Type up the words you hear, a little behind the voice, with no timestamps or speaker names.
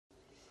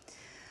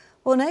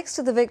Well, next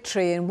to the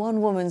victory in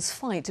one woman's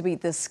fight to beat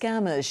the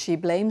scammers she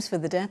blames for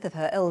the death of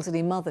her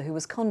elderly mother who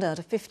was conned out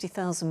of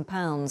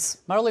 £50,000.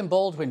 Marilyn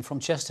Baldwin from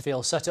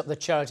Chesterfield set up the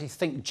charity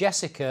Think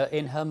Jessica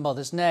in her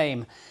mother's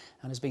name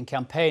and has been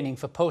campaigning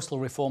for postal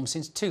reform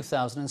since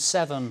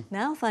 2007.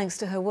 Now, thanks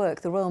to her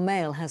work, the Royal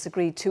Mail has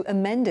agreed to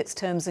amend its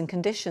terms and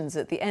conditions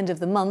at the end of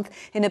the month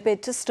in a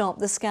bid to stop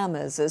the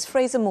scammers, as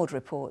Fraser Maud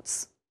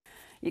reports.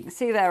 You can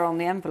see there on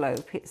the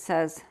envelope it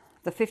says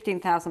the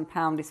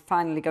 £15,000 is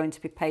finally going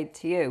to be paid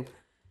to you.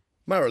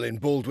 Marilyn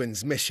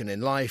Baldwin's mission in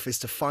life is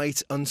to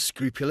fight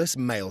unscrupulous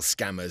mail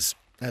scammers,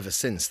 ever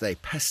since they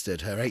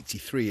pestered her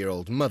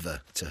 83-year-old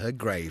mother to her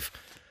grave.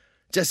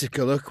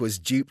 Jessica Look was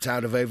duped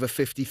out of over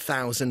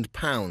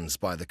 £50,000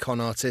 by the con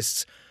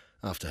artists.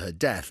 After her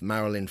death,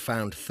 Marilyn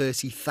found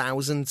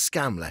 30,000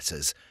 scam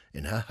letters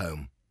in her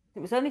home. It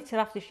was only till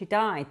after she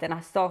died then I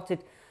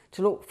started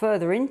to look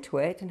further into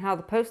it and how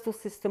the postal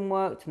system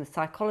worked and the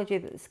psychology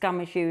that the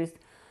scammers used,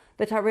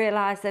 that I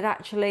realised that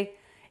actually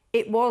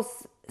it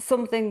was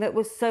something that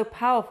was so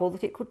powerful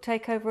that it could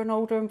take over an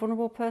older and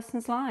vulnerable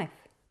person's life.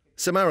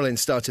 So Marilyn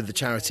started the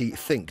charity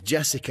Think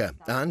Jessica,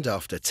 and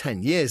after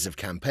 10 years of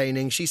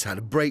campaigning, she's had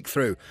a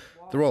breakthrough.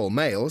 The Royal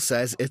Mail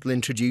says it'll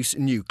introduce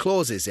new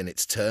clauses in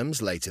its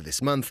terms later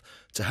this month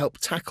to help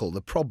tackle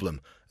the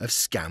problem of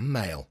scam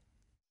mail.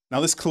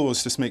 Now, this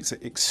clause just makes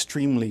it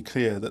extremely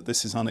clear that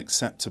this is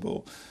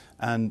unacceptable.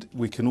 And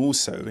we can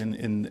also,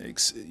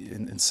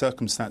 in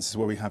circumstances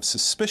where we have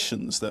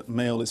suspicions that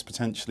mail is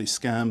potentially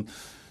scam,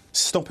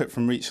 stop it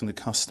from reaching the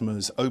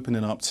customers, open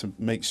it up to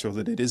make sure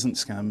that it isn't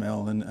scam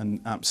mail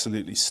and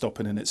absolutely stop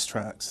it in its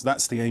tracks.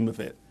 That's the aim of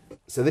it.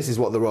 So this is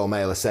what the Royal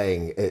Mail are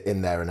saying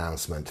in their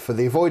announcement. For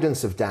the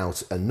avoidance of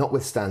doubt and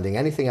notwithstanding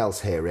anything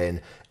else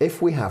herein,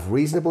 if we have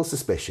reasonable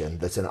suspicion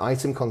that an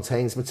item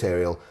contains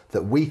material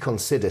that we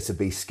consider to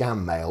be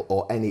scam mail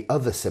or any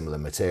other similar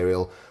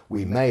material,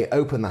 we may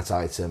open that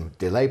item,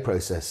 delay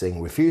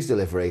processing, refuse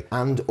delivery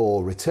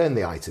and/or return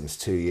the items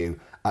to you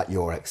at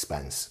your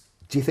expense.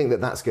 Do you think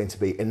that that's going to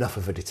be enough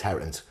of a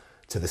deterrent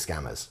to the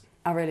scammers?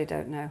 I really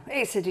don't know.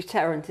 It's a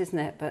deterrent, isn't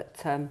it?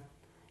 But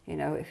you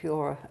know, if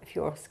you're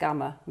a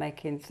scammer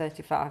making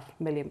 £35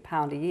 million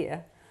a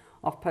year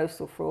off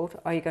postal fraud,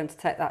 are you going to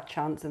take that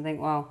chance and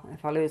think, well,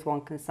 if I lose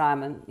one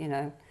consignment, you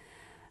know,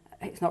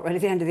 it's not really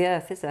the end of the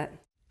earth, is it?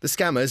 The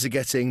scammers are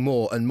getting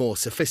more and more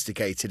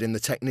sophisticated in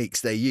the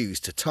techniques they use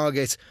to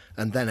target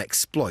and then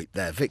exploit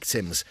their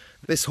victims.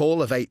 This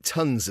haul of 8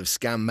 tons of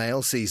scam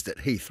mail seized at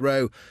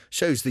Heathrow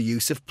shows the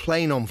use of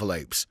plain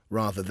envelopes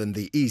rather than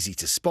the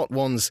easy-to-spot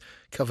ones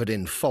covered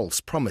in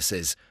false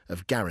promises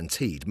of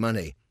guaranteed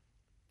money.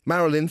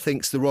 Marilyn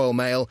thinks the Royal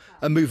Mail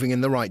are moving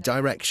in the right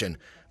direction,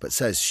 but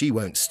says she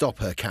won't stop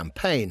her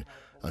campaign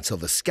until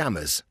the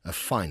scammers are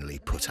finally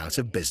put out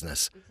of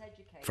business.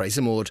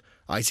 Fraser Maud,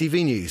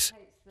 ITV News,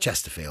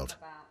 Chesterfield.